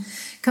tension,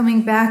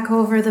 coming back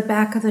over the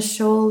back of the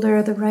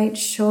shoulder, the right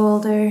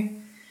shoulder.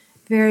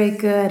 Very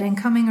good. And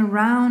coming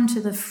around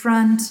to the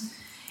front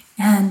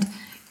and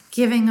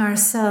giving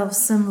ourselves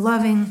some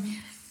loving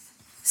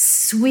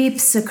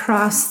sweeps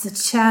across the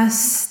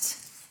chest,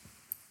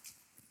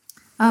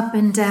 up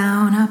and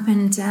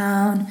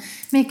down,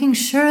 making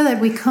sure that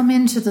we come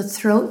into the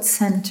throat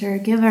center,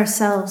 give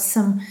ourselves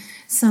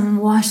some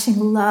washing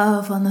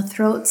love on the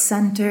throat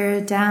center,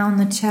 down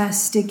the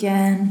chest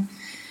again,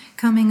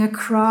 coming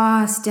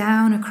across,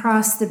 down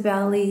across the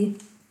belly.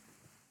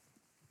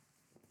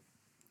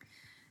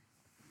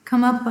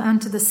 Come up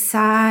onto the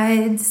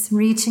sides,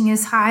 reaching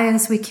as high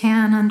as we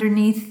can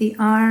underneath the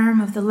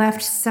arm of the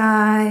left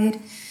side,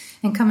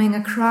 and coming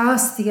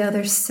across the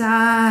other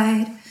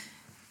side,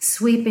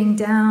 sweeping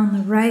down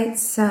the right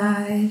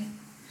side,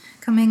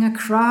 coming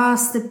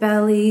across the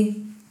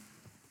belly.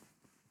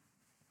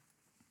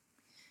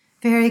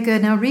 Very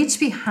good. Now reach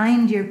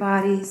behind your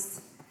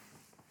bodies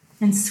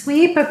and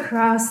sweep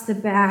across the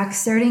back,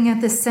 starting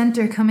at the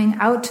center, coming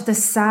out to the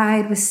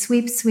side with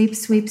sweep, sweep,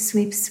 sweep,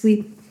 sweep,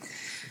 sweep.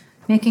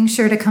 Making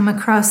sure to come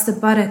across the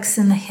buttocks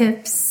and the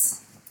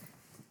hips.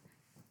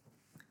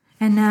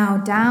 And now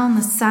down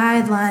the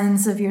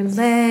sidelines of your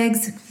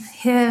legs,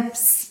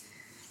 hips.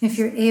 If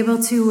you're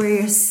able to, where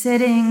you're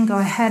sitting, go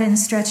ahead and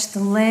stretch the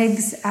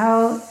legs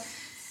out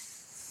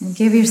and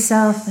give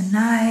yourself a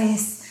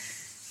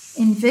nice,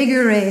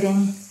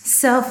 invigorating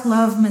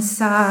self-love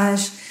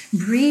massage.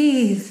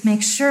 Breathe.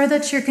 Make sure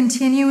that you're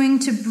continuing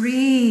to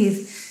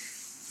breathe.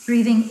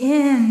 Breathing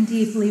in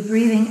deeply,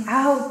 breathing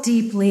out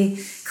deeply,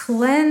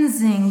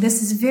 cleansing.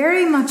 This is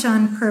very much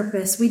on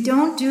purpose. We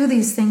don't do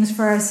these things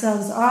for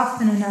ourselves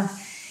often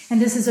enough.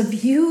 And this is a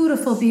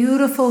beautiful,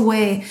 beautiful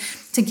way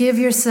to give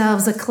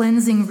yourselves a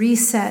cleansing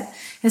reset,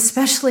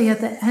 especially at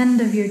the end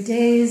of your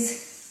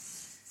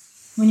days,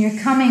 when you're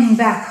coming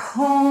back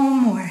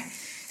home or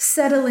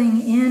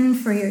settling in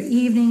for your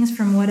evenings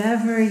from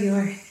whatever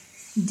your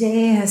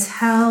day has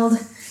held.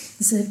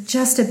 This is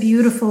just a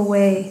beautiful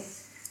way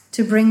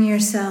to bring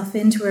yourself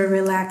into a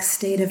relaxed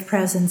state of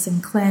presence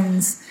and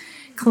cleanse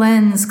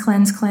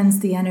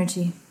the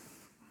energy.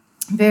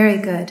 Very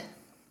good.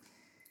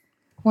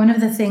 One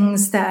of the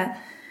things that,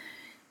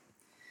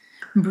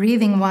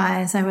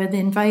 breathing-wise, I would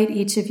invite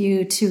each of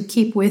you to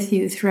keep with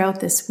you throughout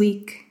this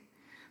week.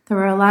 There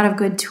were a lot of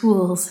good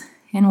tools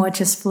in what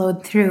just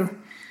flowed through.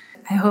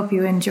 I hope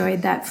you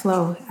enjoyed that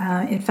flow.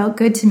 It felt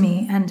good to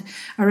me. And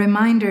a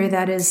reminder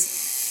that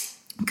is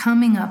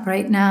coming up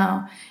right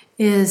now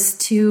is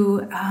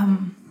to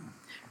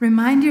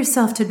remind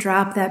yourself to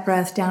drop that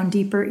breath down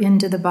deeper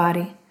into the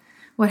body.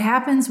 What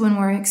happens when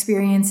we're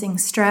experiencing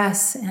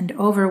stress and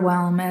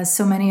overwhelm, as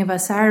so many of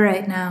us are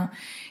right now,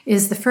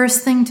 is the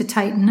first thing to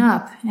tighten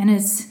up. And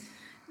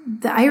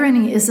the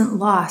irony isn't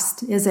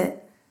lost, is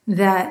it?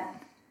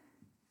 That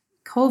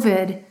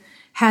COVID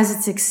has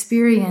its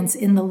experience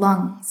in the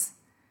lungs.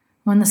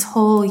 When this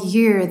whole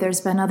year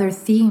there's been other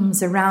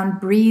themes around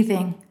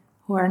breathing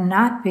or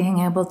not being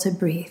able to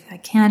breathe. I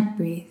can't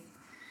breathe.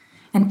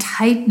 And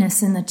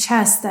tightness in the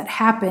chest that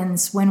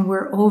happens when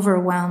we're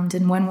overwhelmed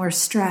and when we're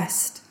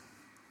stressed.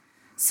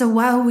 So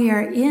while we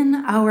are in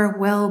our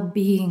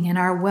well-being, and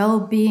our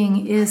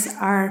well-being is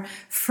our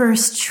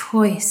first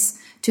choice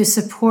to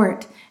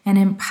support and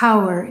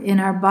empower in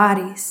our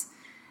bodies,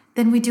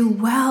 then we do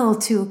well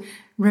to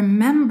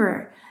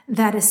remember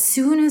that as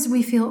soon as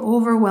we feel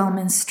overwhelm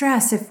and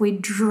stress, if we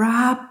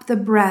drop the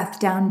breath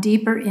down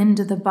deeper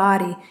into the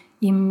body,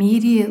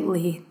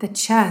 immediately the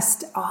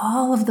chest,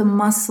 all of the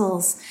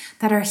muscles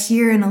that are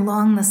here and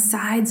along the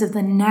sides of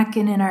the neck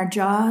and in our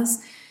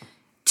jaws,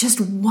 just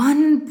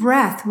one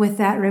breath with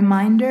that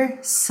reminder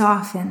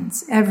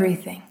softens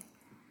everything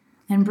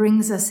and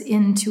brings us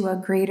into a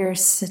greater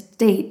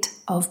state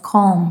of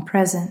calm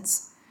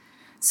presence.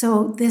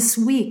 So this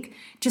week,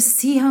 just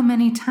see how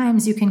many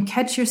times you can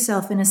catch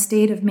yourself in a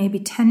state of maybe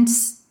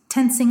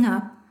tensing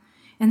up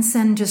and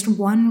send just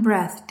one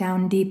breath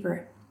down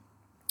deeper.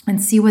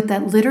 And see what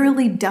that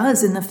literally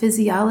does in the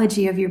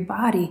physiology of your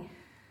body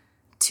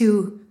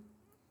to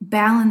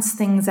balance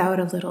things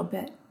out a little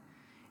bit.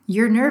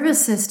 Your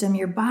nervous system,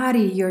 your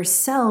body, your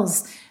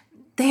cells,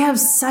 they have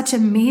such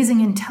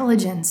amazing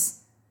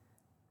intelligence.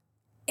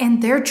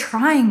 And they're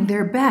trying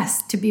their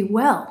best to be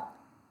well.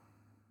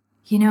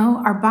 You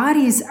know, our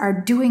bodies are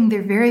doing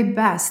their very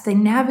best. They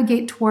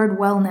navigate toward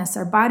wellness.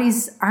 Our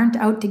bodies aren't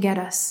out to get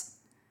us.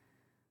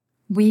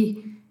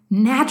 We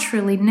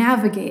naturally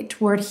navigate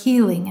toward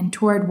healing and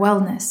toward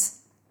wellness.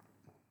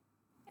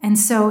 And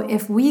so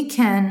if we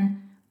can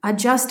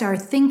adjust our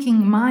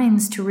thinking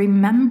minds to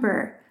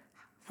remember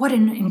what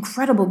an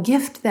incredible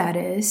gift that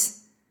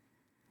is,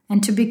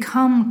 and to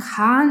become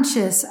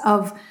conscious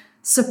of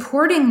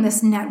supporting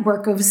this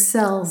network of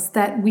cells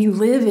that we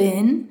live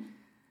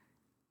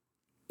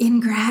in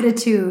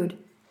gratitude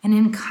and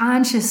in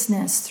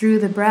consciousness through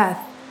the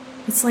breath.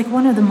 It's like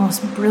one of the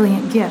most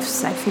brilliant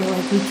gifts I feel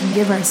like we can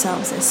give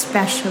ourselves,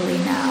 especially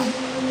now.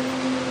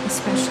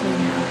 Especially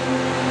now.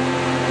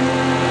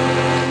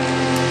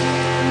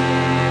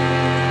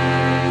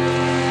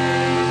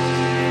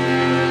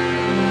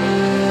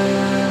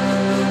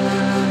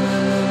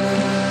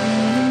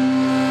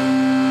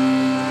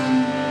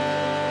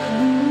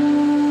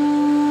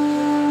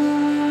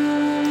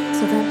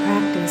 So that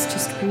practice,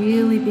 just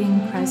really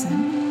being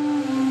present,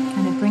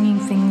 kind of bringing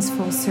things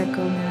full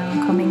circle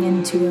now, coming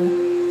into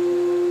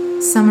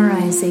a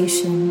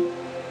summarization,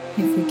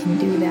 if we can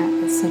do that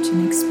with such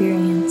an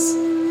experience.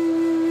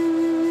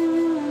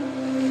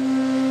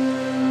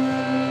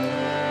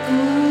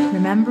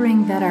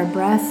 Remembering that our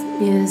breath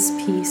is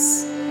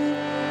peace,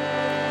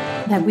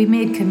 that we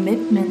made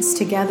commitments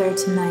together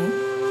tonight,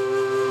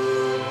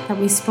 that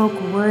we spoke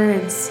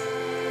words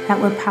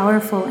that were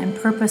powerful and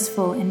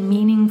purposeful and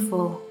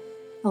meaningful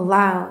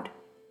aloud.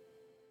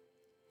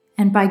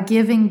 And by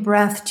giving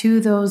breath to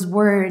those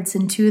words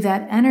and to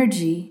that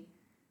energy,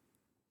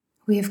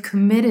 we have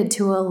committed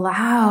to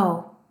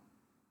allow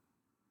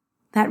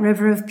that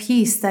river of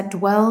peace that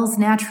dwells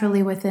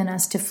naturally within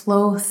us to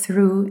flow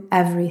through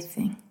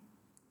everything.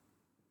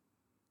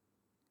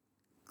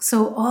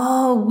 So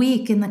all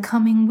week, in the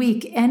coming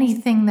week,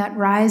 anything that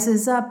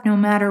rises up, no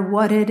matter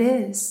what it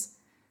is,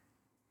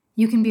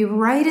 you can be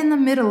right in the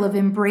middle of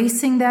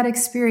embracing that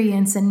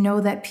experience and know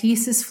that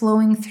peace is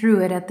flowing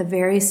through it at the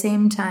very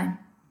same time.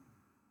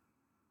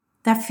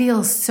 That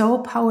feels so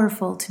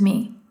powerful to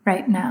me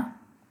right now.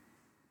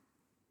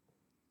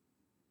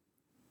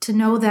 To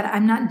know that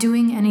I'm not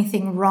doing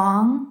anything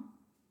wrong,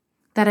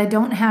 that I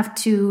don't have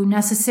to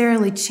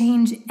necessarily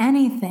change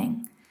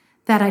anything,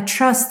 that I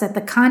trust that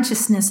the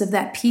consciousness of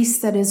that peace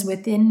that is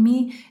within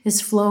me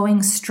is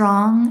flowing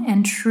strong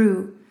and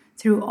true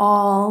through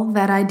all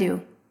that I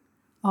do,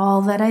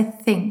 all that I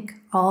think,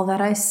 all that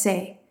I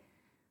say.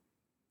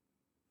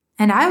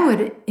 And I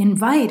would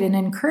invite and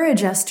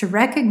encourage us to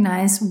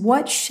recognize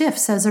what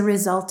shifts as a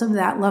result of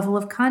that level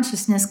of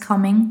consciousness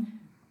coming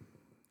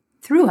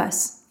through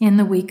us in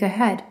the week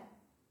ahead.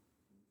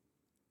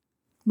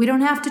 We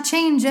don't have to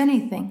change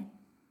anything.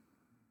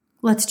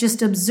 Let's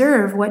just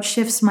observe what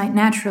shifts might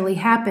naturally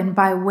happen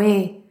by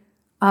way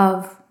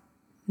of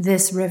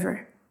this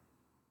river.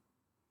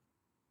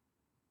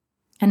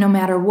 And no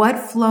matter what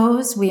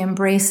flows, we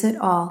embrace it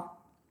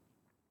all.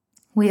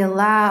 We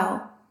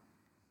allow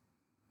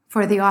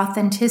for the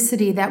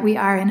authenticity that we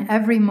are in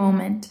every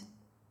moment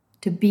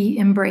to be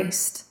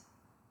embraced.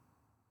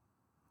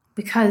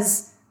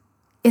 Because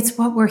it's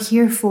what we're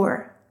here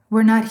for.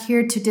 We're not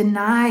here to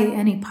deny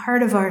any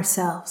part of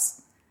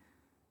ourselves.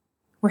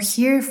 We're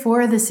here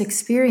for this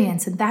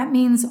experience, and that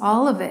means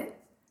all of it.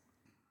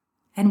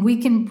 And we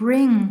can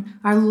bring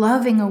our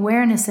loving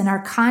awareness and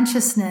our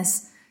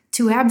consciousness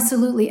to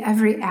absolutely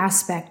every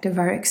aspect of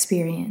our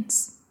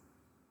experience.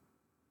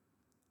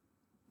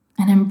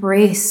 And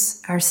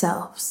embrace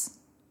ourselves.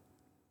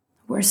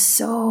 We're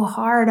so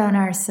hard on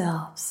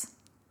ourselves.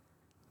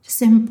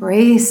 Just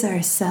embrace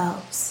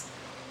ourselves.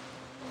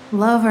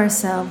 Love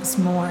ourselves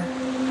more.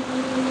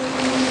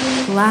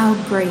 Allow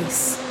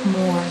grace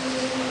more.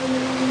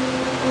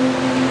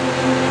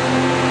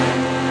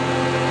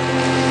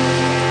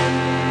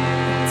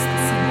 That's the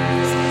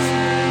summarization.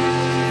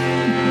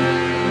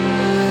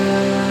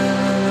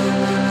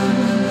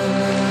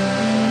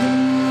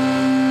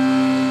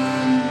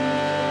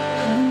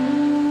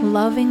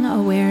 Loving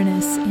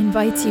awareness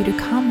invites you to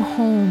come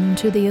home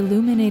to the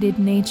illuminated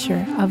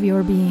nature of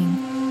your being.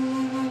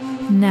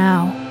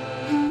 Now,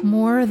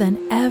 more than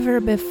ever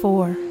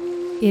before,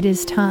 it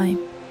is time.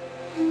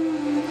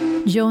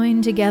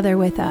 Join together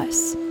with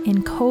us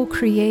in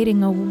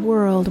co-creating a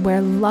world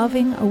where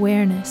loving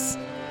awareness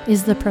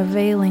is the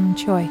prevailing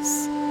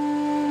choice.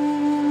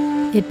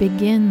 It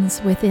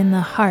begins within the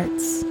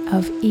hearts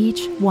of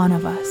each one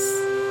of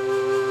us.